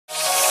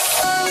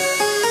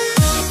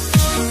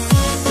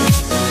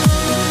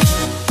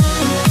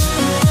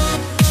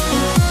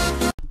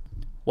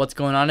What's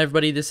going on,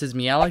 everybody? This is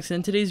me, Alex, and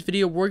in today's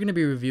video we're going to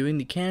be reviewing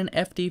the Canon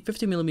FD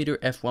 50mm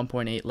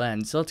f1.8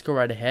 lens. So let's go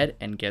right ahead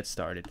and get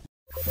started.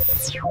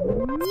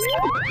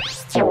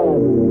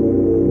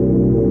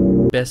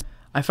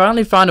 I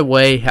finally found a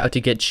way how to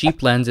get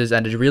cheap lenses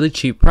at a really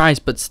cheap price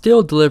but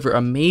still deliver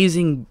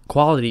amazing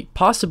quality,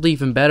 possibly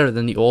even better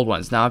than the old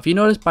ones. Now if you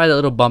notice by the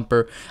little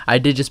bumper, I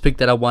did just pick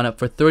that one up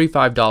for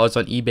 $35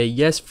 on eBay.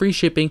 Yes, free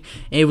shipping.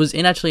 It was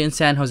actually in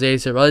San Jose,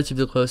 so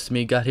relatively close to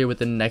me. Got here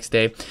within the next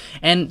day,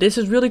 and this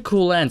is really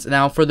cool lens.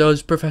 Now for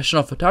those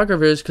professional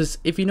photographers, because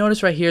if you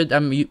notice right here,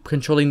 I'm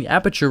controlling the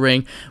aperture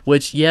ring,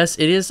 which yes,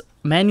 it is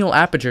manual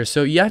aperture,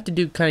 so you have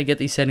to kind of get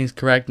these settings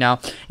correct. Now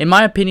in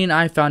my opinion,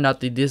 I found out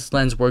that this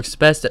lens works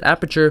best at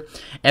aperture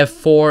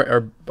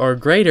f4 or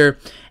greater,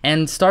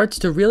 and starts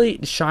to really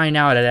shine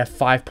out at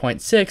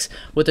f5.6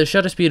 with a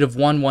shutter speed of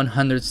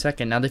 1/100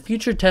 second. Now the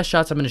future test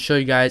shots I'm going to show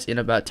you guys in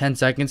about 10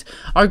 seconds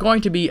are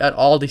going to be at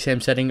all the same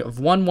setting of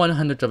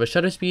 1/100th of a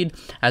shutter speed,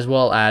 as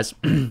well as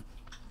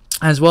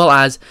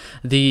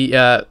the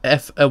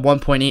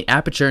f1.8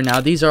 aperture.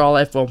 Now these are all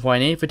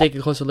f1.8. If we take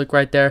a closer look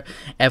right there,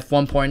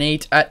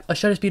 f1.8 at a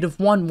shutter speed of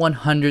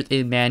 1/100th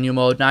in manual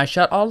mode. Now I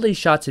shot all these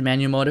shots in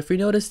manual mode. If you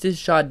notice, this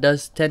shot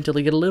does tend to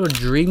get a little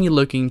dreamy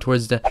looking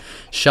towards the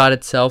shot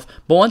itself,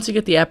 but once you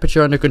get the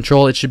aperture under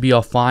control, it should be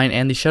all fine,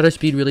 and the shutter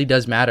speed really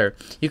does matter.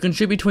 You can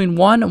shoot between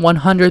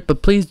 1/100th,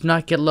 but please do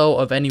not get low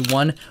of any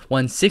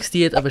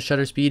 1/160th of a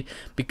shutter speed,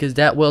 because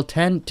that will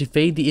tend to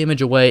fade the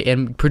image away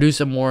and produce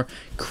a more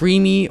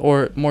creamy or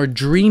more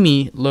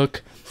dreamy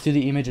look to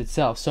the image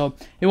itself. So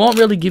it won't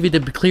really give you the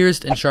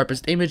clearest and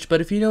sharpest image,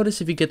 but if you notice,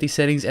 if you get these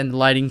settings and the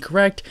lighting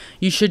correct,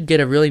 you should get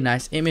a really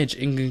nice image,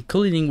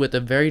 including with a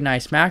very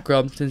nice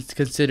macro, since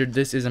considered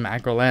this is a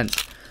macro lens.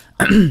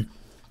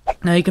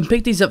 Now you can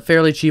pick these up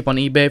fairly cheap on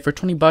eBay for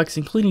 20 bucks,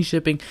 including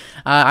shipping.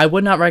 I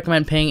would not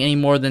recommend paying any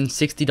more than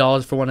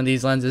 $60 for one of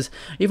these lenses,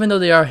 even though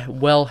they are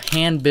well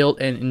hand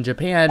built, and in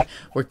Japan,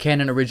 where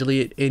Canon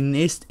originally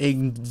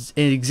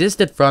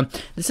existed from,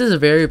 this is a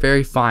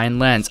very fine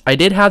lens. I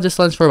did have this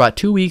lens for about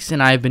 2 weeks,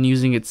 and I've been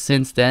using it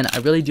since then. I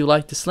really do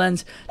like this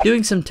lens.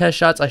 Doing some test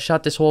shots, I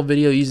shot this whole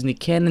video using the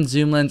Canon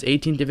zoom lens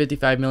 18 to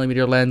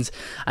 55mm lens.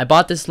 I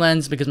bought this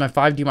lens because my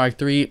 5D Mark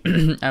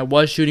III, I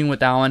was shooting with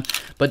that one,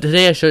 but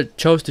today I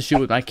chose to shoot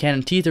with my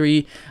Canon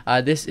T3.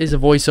 This is a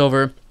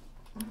voiceover.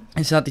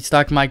 It's not the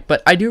stock mic,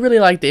 but I do really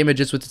like the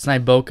images with its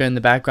nice bokeh in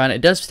the background.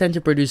 It does tend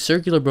to produce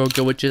circular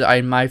bokeh, which is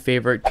my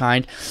favorite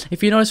kind.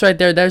 If you notice right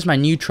there, there's my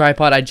new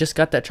tripod. I just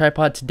got that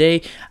tripod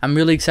today. I'm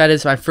really excited.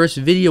 It's my first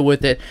video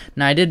with it.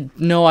 Now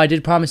I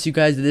did promise you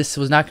guys that this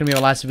was not going to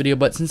be my last video,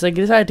 but since I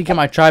decided to get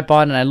my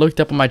tripod and I looked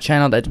up on my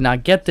channel that I did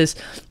not get this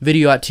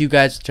video out to you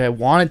guys, which I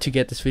wanted to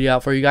get this video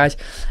out for you guys,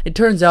 it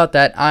turns out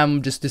that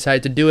I'm just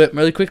decided to do it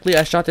really quickly.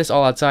 I shot this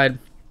all outside.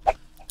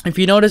 If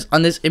you notice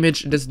on this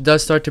image, this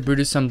does start to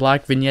produce some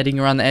black vignetting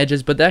around the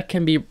edges, but that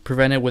can be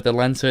prevented with a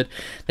lens hood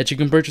that you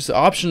can purchase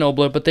optional,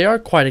 but they are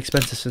quite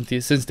expensive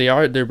since they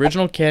are the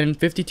original Canon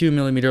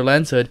 52mm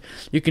lens hood.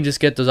 You can just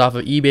get those off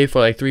of eBay for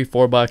like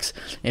 $3-4 bucks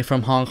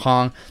from Hong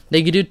Kong.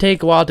 They do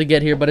take a while to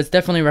get here, but it's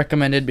definitely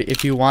recommended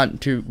if you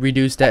want to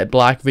reduce that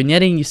black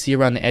vignetting you see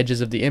around the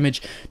edges of the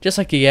image, just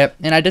like you get.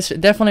 And I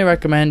just definitely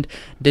recommend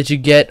that you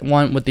get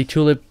one with the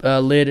tulip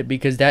lid,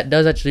 because that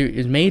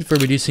is made for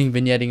reducing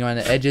vignetting around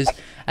the edges.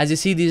 As you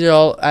see, these are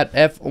all at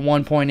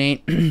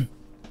f1.8.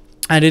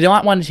 I did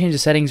not want to change the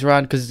settings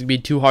around because it would be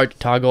too hard to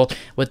toggle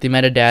with the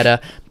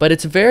metadata, but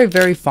it's a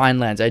very fine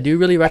lens. I do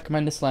really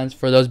recommend this lens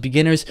for those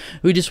beginners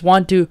who just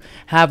want to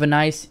have a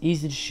nice,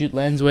 easy to shoot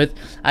lens with.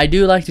 I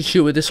do like to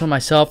shoot with this one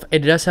myself. It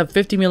does have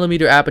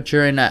 50mm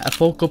aperture and a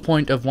focal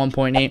point of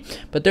 1.8,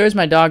 but there's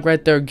my dog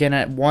right there again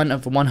at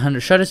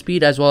 1/100 shutter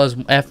speed, as well as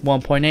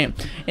f1.8.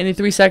 In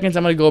 3 seconds,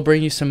 I'm going to go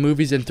bring you some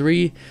movies in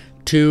 3,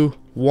 2,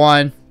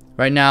 1.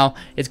 Right now,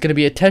 it's going to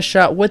be a test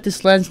shot with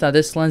this lens. Now,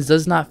 this lens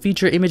does not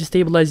feature image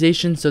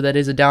stabilization, so that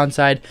is a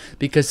downside,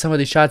 because some of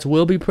the shots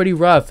will be pretty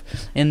rough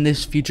in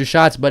this future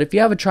shots. But if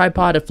you have a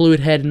tripod, a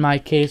fluid head in my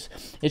case,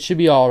 it should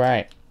be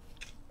alright.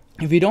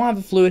 If you don't have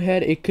a fluid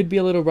head, it could be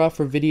a little rough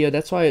for video.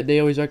 That's why they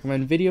always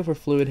recommend video for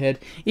fluid head.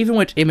 Even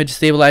with image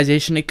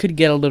stabilization, it could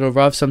get a little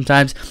rough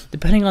sometimes,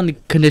 depending on the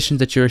conditions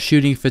that you're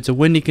shooting. If it's a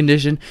windy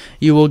condition,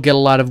 you will get a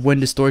lot of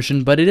wind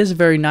distortion, but it is a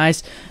very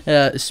nice,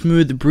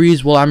 smooth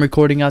breeze while I'm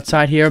recording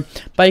outside here.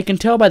 But you can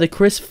tell by the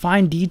crisp,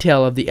 fine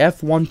detail of the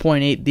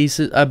f1.8. These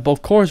are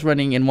of course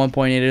running in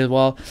 1.8 as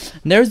well.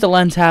 And there's the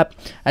lens cap.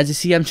 As you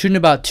see, I'm shooting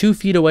about 2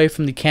 feet away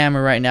from the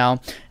camera right now,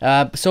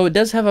 so it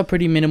does have a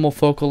pretty minimal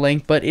focal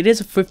length, but it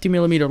is a 50mm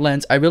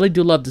lens. I really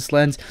do love this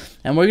lens,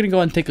 and we're going to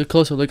go and take a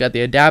closer look at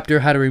the adapter,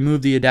 how to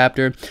remove the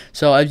adapter.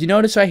 So as you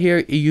notice right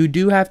here, you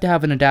do have to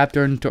have an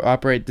adapter to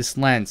operate this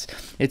lens.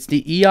 It's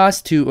the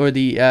EOS to, or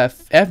the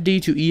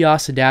FD to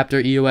EOS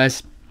adapter,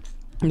 EOS.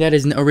 That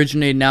is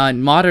originated now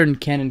in modern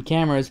Canon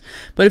cameras,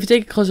 but if you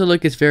take a closer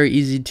look, it's very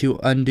easy to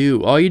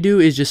undo. All you do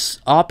is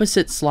just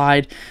opposite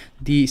slide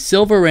the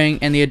silver ring,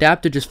 and the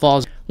adapter just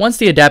falls. once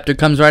the adapter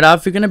comes right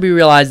off, you're going to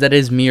realize that it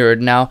is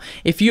mirrored. Now,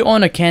 if you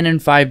own a Canon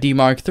 5D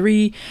Mark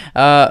III,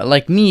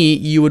 like me,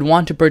 you would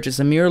want to purchase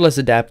a mirrorless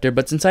adapter,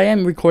 but since I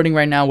am recording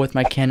right now with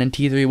my Canon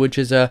T3, which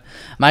is a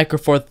Micro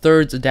Four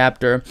Thirds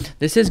adapter,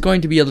 this is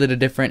going to be a little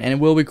different, and it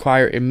will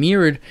require a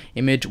mirrored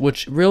image,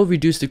 which will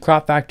reduce the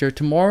crop factor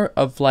to more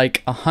of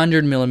like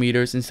 100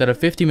 millimeters instead of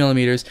 50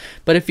 millimeters.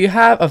 But if you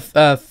have a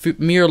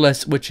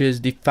mirrorless, which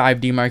is the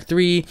 5D Mark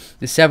III,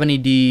 the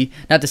 70D,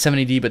 not the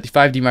 70D, but the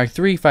 5D Mark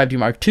III, 5D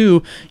Mark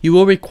II, you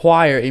will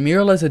require a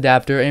mirrorless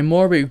adapter and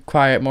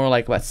require more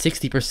like about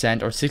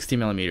 60% or 60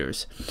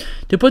 millimeters.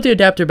 To put the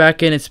adapter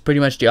back in, it's pretty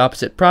much the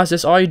opposite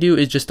process. All you do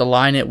is just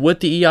align it with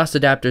the EOS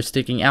adapter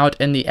sticking out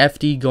and the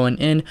FD going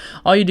in.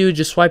 All you do is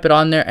just swipe it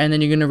on there, and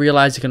then you're going to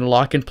realize it's going to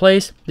lock in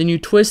place. Then you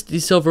twist the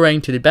silver ring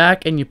to the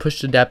back and you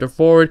push the adapter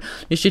forward.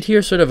 You should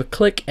hear sort of a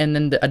click, and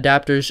then the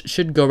adapters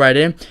should go right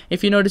in.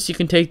 If you notice, you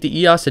can take the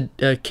EOS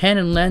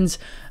Canon lens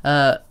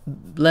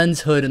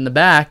hood in the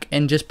back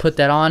and just put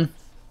that on,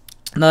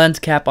 the lens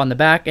cap on the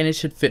back, and it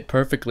should fit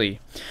perfectly.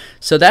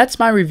 So that's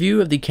my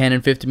review of the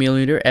Canon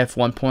 50mm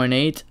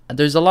f1.8.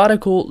 There's a lot of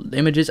cool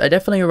images. I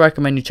definitely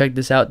recommend you check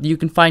this out. You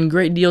can find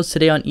great deals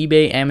today on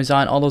eBay,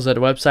 Amazon, all those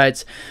other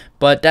websites.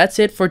 But that's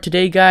it for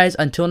today, guys.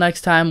 Until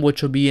next time,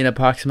 which will be in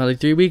approximately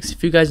 3 weeks.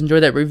 If you guys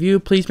enjoyed that review,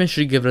 please make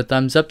sure to give it a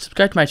thumbs up,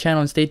 subscribe to my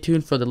channel, and stay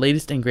tuned for the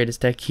latest and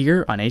greatest tech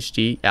here on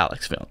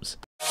HDAlexFilms.